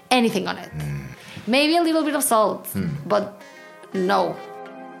anything on it. Maybe a little bit of salt, but no.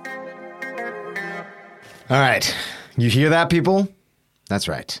 All right. You hear that, people? That's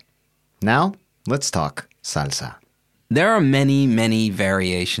right. Now, let's talk salsa. There are many, many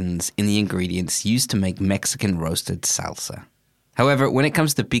variations in the ingredients used to make Mexican roasted salsa. However, when it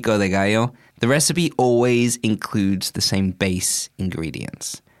comes to pico de gallo, the recipe always includes the same base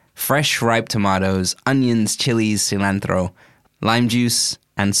ingredients. Fresh ripe tomatoes, onions, chilies, cilantro, lime juice,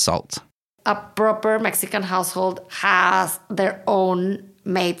 and salt. A proper Mexican household has their own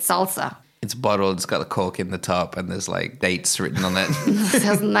made salsa. It's bottled, it's got a cork in the top, and there's like dates written on it.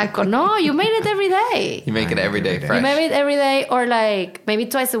 No, you made it every day. You make it every day fresh. You make it every day, or like maybe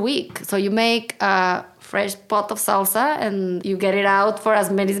twice a week. So you make a fresh pot of salsa and you get it out for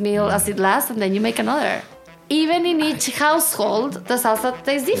as many meals as it lasts, and then you make another. Even in each household, the salsa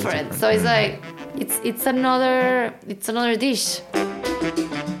tastes different. So it's like it's another dish.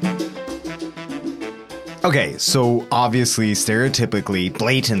 Okay, so obviously, stereotypically,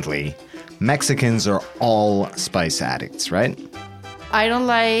 blatantly, Mexicans are all spice addicts, right? I don't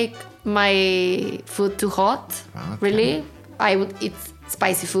like my food too hot, really. I would eat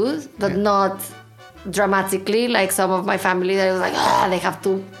spicy food, but not dramatically like some of my family that was like, they have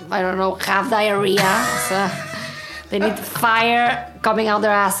to, I don't know, have diarrhea. So they need fire coming out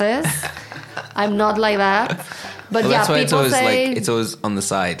their asses. I'm not like that. But Well, yeah, that's why people say it's always on the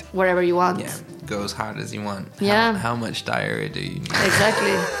side. wherever you want. Yeah, go as hard as you want. Yeah. How much diarrhea do you need?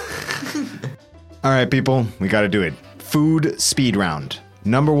 Exactly. All right, people, we got to do it. Food speed round.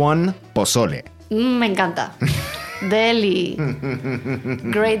 Number 1, pozole. Me encanta. Deli.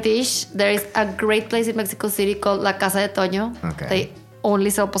 Great dish. There is a great place in Mexico City called La Casa de Toño. Okay. They only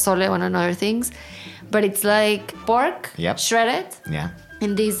sell pozole and other things. But it's like pork, shredded,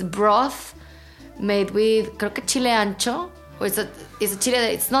 in this broth made with, creo que chile ancho. It's a chile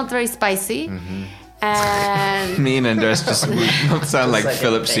that it's not very spicy. And Me and Andres just we sound like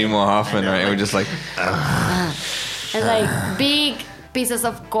Philip Seymour Hoffman, right? We're just like... and like big pieces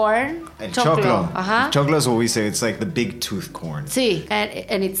of corn. And choclo. Choclo is what we say. It's like the big tooth corn. Sí,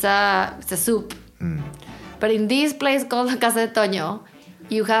 and it's a soup. But in this place called La Casa de Toño,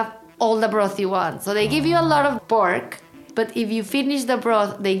 you have all the broth you want. So they give you a lot of pork, but if you finish the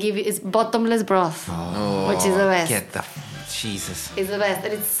broth, they give you, it's bottomless broth, which is the best. Get the... Jesus. It's the best,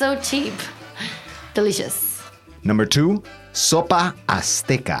 and it's so cheap. Delicious. Number 2, sopa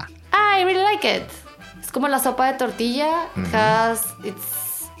azteca. I really like it. It's como la sopa de tortilla.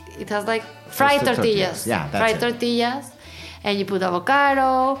 It has like fried tortillas. Yeah, that's fried it. tortillas. And you put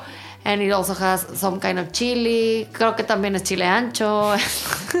avocado. And it also has some kind of chili. Creo que también es chile ancho.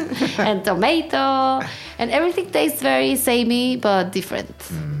 And tomato. And everything tastes very samey, but different.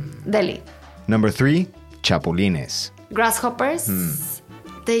 Deli. Number 3, chapulines. Grasshoppers.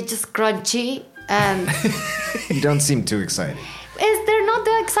 They just crunchy. And You don't seem too excited. they're not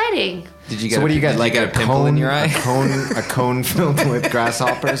that exciting. Did you get So what do you get? Like a pimple in your eye? A cone filled with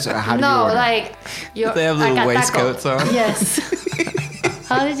grasshoppers? Or how do you No, order? like They have little like a waistcoats taco. on? Yes.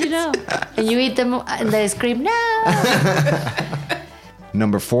 How did you know? And you eat them and they scream, no.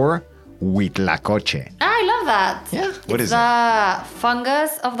 Number 4, huitlacoche. I love that. Yeah. What is it's the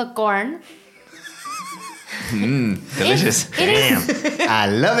fungus of the corn. Delicious. It is. I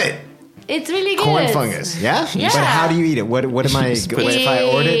love it. It's really good. Corn fungus, yeah? Yeah. But how do you eat it? What am I... If I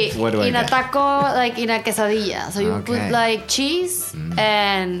order it, what do I In a get? taco, like in a quesadilla. So you put like cheese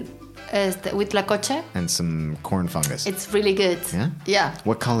and huitlacoche. And some corn fungus. It's really good. Yeah? Yeah.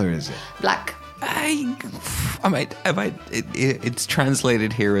 What color is it? Black. It's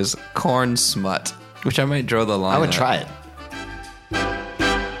translated here as corn smut, which I might draw the line. I would at. try it.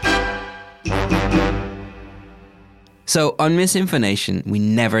 So on MisInfoNation, we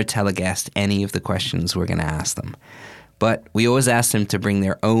never tell a guest any of the questions we're going to ask them. But we always ask them to bring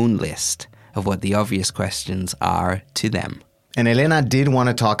their own list of what the obvious questions are to them. And Elena did want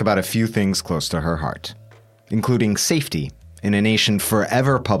to talk about a few things close to her heart, including safety in a nation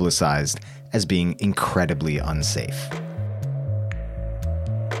forever publicized as being incredibly unsafe.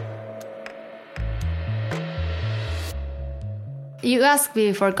 You asked me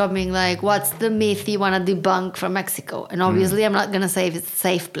before coming, like, what's the myth you want to debunk from Mexico? And obviously, I'm not going to say if it's a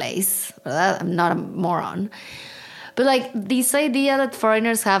safe place. I'm not a moron. But, like, this idea that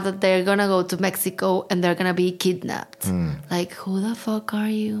foreigners have that they're going to go to Mexico and they're going to be kidnapped. Like, who the fuck are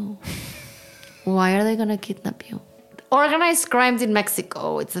you? Why are they going to kidnap you? Organized crimes in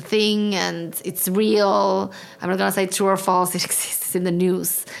Mexico, it's a thing and it's real. I'm not going to say true or false. It exists in the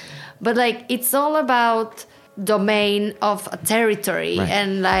news. But, like, it's all about domain of a territory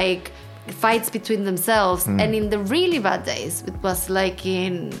and like fights between themselves. And in the really bad days, it was like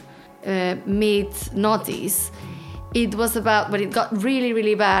in mid-noughties, it was about when it got really,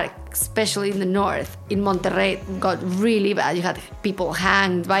 really bad, especially in the north. In Monterrey, it got really bad. You had people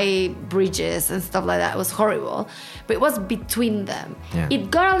hanged by bridges and stuff like that. It was horrible. But it was between them. Yeah.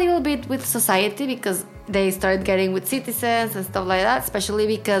 It got a little bit with society because they started getting with citizens and stuff like that, especially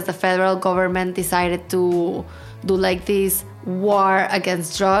because the federal government decided to do like this war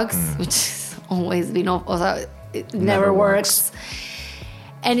against drugs, which has always been, it never works.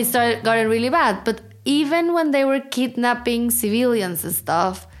 And it started getting really bad. But even when they were kidnapping civilians and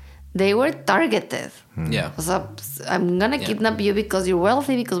stuff, they were targeted. Yeah. So I'm going to kidnap you because you're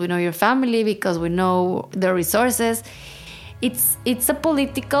wealthy, because we know your family, because we know the resources. It's a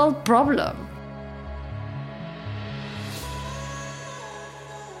political problem.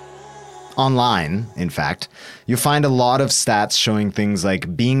 Online, in fact, you find a lot of stats showing things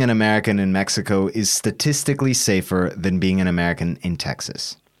like being an American in Mexico is statistically safer than being an American in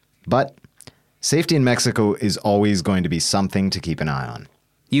Texas. But safety in Mexico is always going to be something to keep an eye on.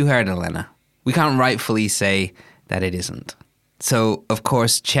 You heard Elena. We can't rightfully say that it isn't. So, of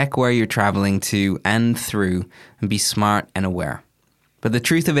course, check where you're traveling to and through and be smart and aware. But the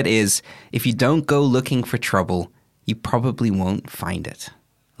truth of it is, if you don't go looking for trouble, you probably won't find it.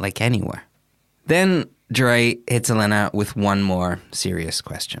 Like anywhere. Then Dre hits Elena with one more serious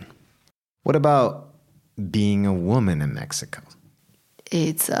question. What about being a woman in Mexico?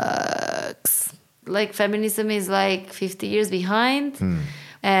 It sucks. Like feminism is like 50 years behind.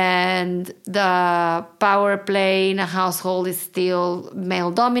 And the power play in a household is still male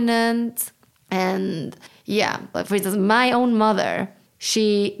dominant. And yeah, like for instance, my own mother,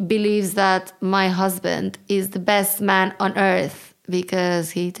 she believes that my husband is the best man on earth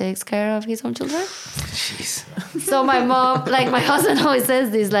because he takes care of his own children. Jeez. So my mom, like my husband always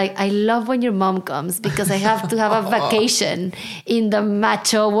says this, like, I love when your mom comes because I have to have a vacation in the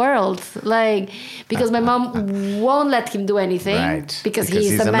macho world. Like, because my mom won't let him do anything because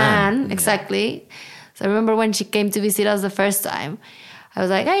he's a man. Exactly. So I remember when she came to visit us the first time, I was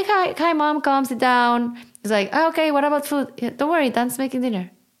like, hey, hi, mom, come sit down. He's like, oh, okay, what about food? Yeah, don't worry, Dan's making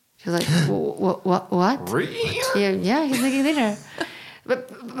dinner. She was like, what? Really? Yeah, he's making dinner.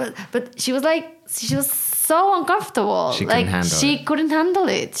 But she was like, she was so uncomfortable. She couldn't handle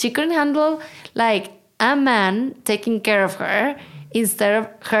it. She couldn't handle like a man taking care of her instead of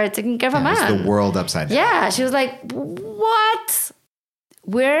her taking care of a man. It's the world upside down. Yeah, she was like, what?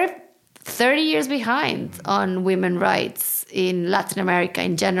 We're 30 years behind on women's rights in Latin America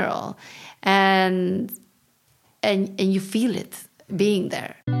in general. And you feel it being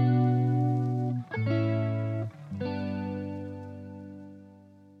there.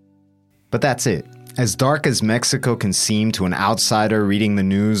 But that's it. As dark as Mexico can seem to an outsider reading the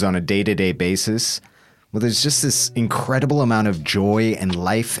news on a day-to-day basis, well, there's just this incredible amount of joy and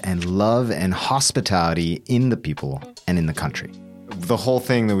life and love and hospitality in the people and in the country. The whole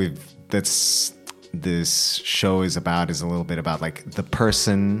thing this show is about is a little bit about like the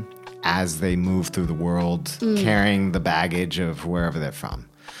person as they move through the world, carrying the baggage of wherever they're from.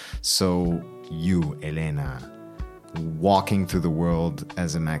 So you, Elena, walking through the world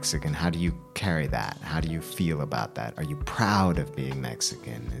as a Mexican, how do you carry that? How do you feel about that? Are you proud of being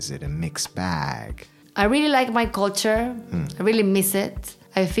Mexican? Is it a mixed bag? I really like my culture. I really miss it.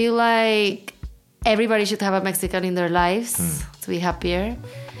 I feel like everybody should have a Mexican in their lives to be happier.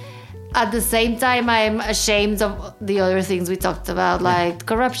 At the same time, I'm ashamed of the other things we talked about, like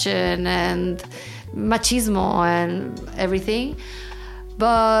corruption and machismo and everything.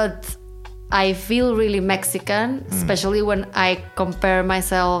 But I feel really Mexican, especially when I compare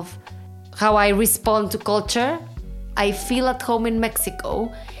myself, how I respond to culture. I feel at home in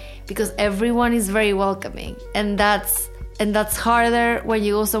Mexico because everyone is very welcoming. And that's harder when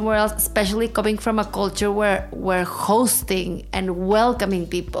you go somewhere else, especially coming from a culture where hosting and welcoming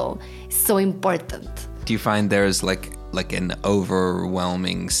people is so important. Do you find there's like like an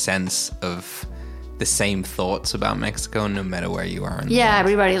overwhelming sense of the same thoughts about Mexico no matter where you are in the world.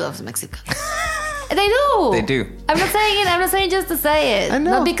 Everybody loves Mexico. They do. They do. I'm not saying it. I'm not saying just to say it. I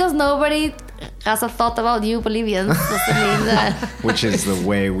know. Not because nobody has a thought about you Bolivians doesn't mean that. Which is the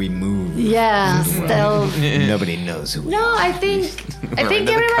way we move. Yeah, still. Nobody knows who we No, are. I think under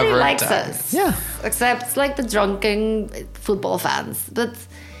the everybody cover of likes time. us. Yeah. Except like the drunken football fans. But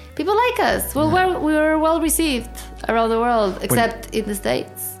people like us. We're well received around the world, except in the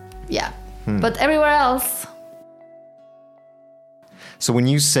States. Yeah. But everywhere else. So when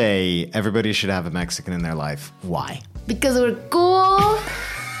you say everybody should have a Mexican in their life, why? Because we're cool.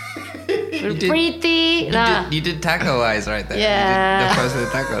 We're pretty. You did taco eyes right there. Yeah. You did the pose of the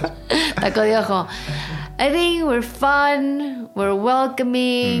tacos. Taco de ojo. I think we're fun. We're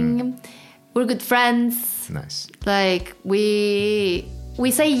welcoming. We're good friends. Nice. Like we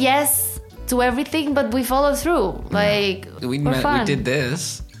say yes to everything, but we follow through. Like We we're fun. did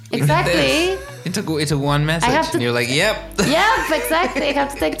this. We did Exactly. this. It took one message, have to- and you're like, "Yep." Yep, exactly. I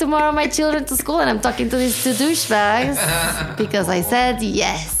have to take tomorrow my children to school, and I'm talking to these two douchebags because I said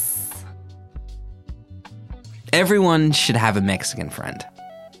yes. Everyone should have a Mexican friend,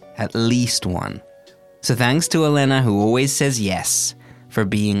 at least one. So thanks to Elena, who always says yes, for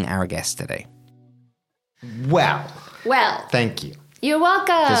being our guest today. Well, Well, thank you. you're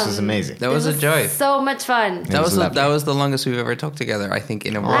welcome. This was amazing. That was a joy. So much fun. That was lovely. that was the longest we've ever talked together. I think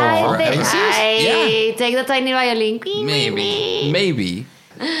in a row. I take the tiny violin. Maybe.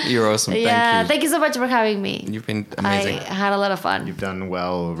 You're awesome. Yeah, Thank you. so much for having me. You've been amazing. I had a lot of fun. You've done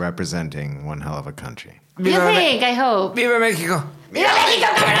well representing one hell of a country. You think? I hope. Viva Mexico. ¡Viva México,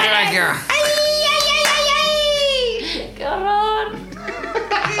 Viva Mexico. ¡Ay, ay, ay, ay! ¡Qué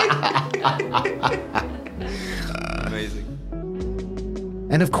horror! Amazing.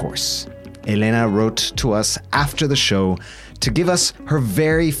 And of course, Elena wrote to us after the show to give us her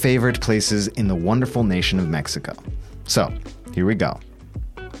very favorite places in the wonderful nation of Mexico. So, here we go.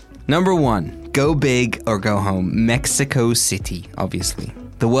 Number 1, go big or go home. Mexico City, obviously.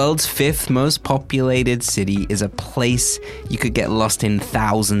 The world's 5th most populated city is a place you could get lost in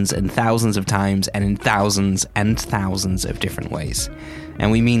thousands and thousands of times and in thousands and thousands of different ways.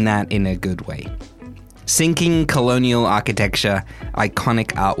 And we mean that in a good way. Sinking colonial architecture, iconic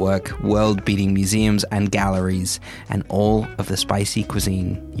artwork, world-beating museums and galleries, and all of the spicy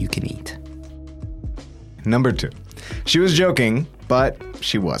cuisine you can eat. Number 2. She was joking, but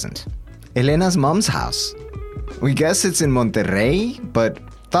she wasn't. Elena's mom's house. We guess it's in Monterrey, but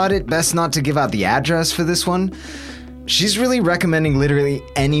thought it best not to give out the address for this one. She's really recommending literally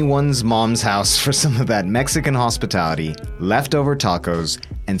anyone's mom's house for some of that Mexican hospitality, leftover tacos,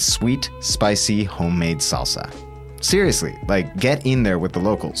 and sweet, spicy homemade salsa. Seriously, like, get in there with the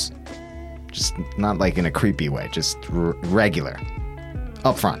locals. Just not like in a creepy way, just regular.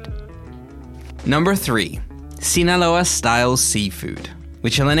 Up front. Number 3, Sinaloa-style seafood,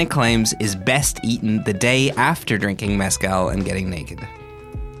 which Elena claims is best eaten the day after drinking mezcal and getting naked.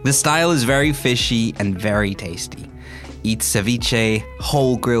 The style is very fishy and very tasty. Eat ceviche,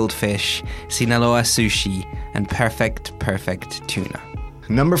 whole grilled fish, Sinaloa sushi, and perfect tuna.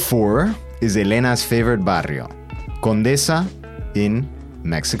 Number 4 is Elena's favorite barrio, Condesa in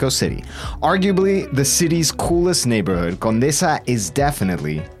Mexico City. Arguably the city's coolest neighborhood, Condesa is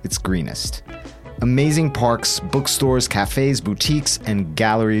definitely its greenest. Amazing parks, bookstores, cafes, boutiques, and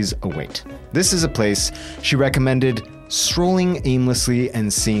galleries await. This is a place she recommended strolling aimlessly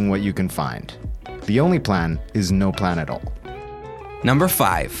and seeing what you can find. The only plan is no plan at all. Number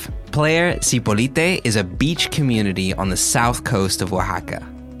 5, Playa Cipolite is a beach community on the south coast of Oaxaca,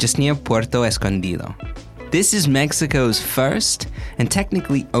 just near Puerto Escondido. This is Mexico's first and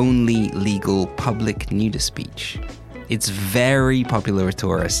technically only legal public nudist beach. It's very popular with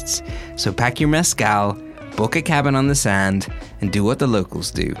tourists, so pack your mezcal, book a cabin on the sand, and do what the locals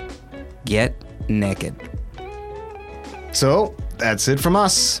do. Get naked. So, that's it from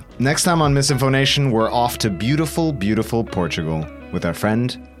us. Next time on MisInfoNation, we're off to beautiful, beautiful Portugal with our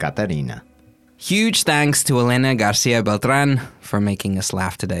friend Catarina. Huge thanks to Elena Garcia Beltran for making us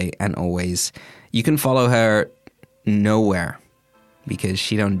laugh today, and always. You can follow her nowhere because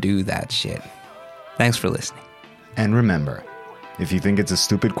she don't do that shit. Thanks for listening. And remember, if you think it's a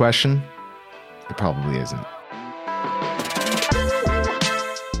stupid question, it probably isn't.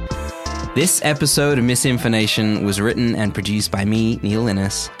 This episode of MisInfoNation was written and produced by me, Neil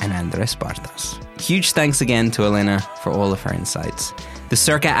Innes, and Andres Bartos. Huge thanks again to Elena for all of her insights. The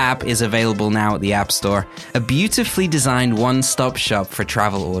Circa app is available now at the App Store, a beautifully designed one-stop shop for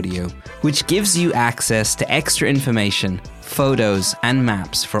travel audio, which gives you access to extra information, photos, and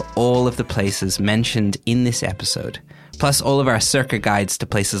maps for all of the places mentioned in this episode, plus all of our Circa guides to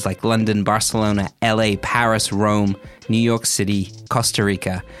places like London, Barcelona, LA, Paris, Rome, New York City, Costa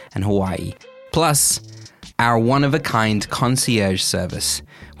Rica, and Hawaii. Plus, our one-of-a-kind concierge service,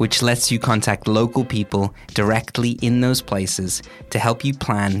 which lets you contact local people directly in those places to help you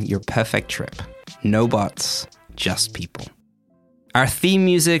plan your perfect trip. No bots, just people. Our theme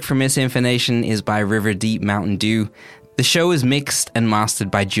music for MisInfoNation is by River Deep Mountain Dew. The show is mixed and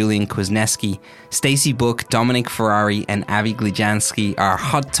mastered by Julian Kwasniewski. Stacey Book, Dominic Ferrari, and Avi Glijansky are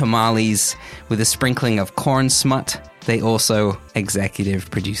hot tamales with a sprinkling of corn smut. They also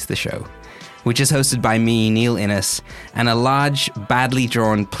executive produce the show, which is hosted by me, Neil Innes, and a large, badly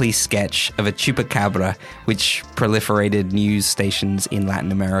drawn police sketch of a Chupacabra, which proliferated news stations in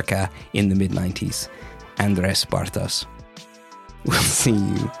Latin America in the mid-90s. Andres Bartos. We'll see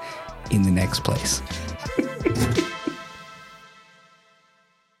you in the next place.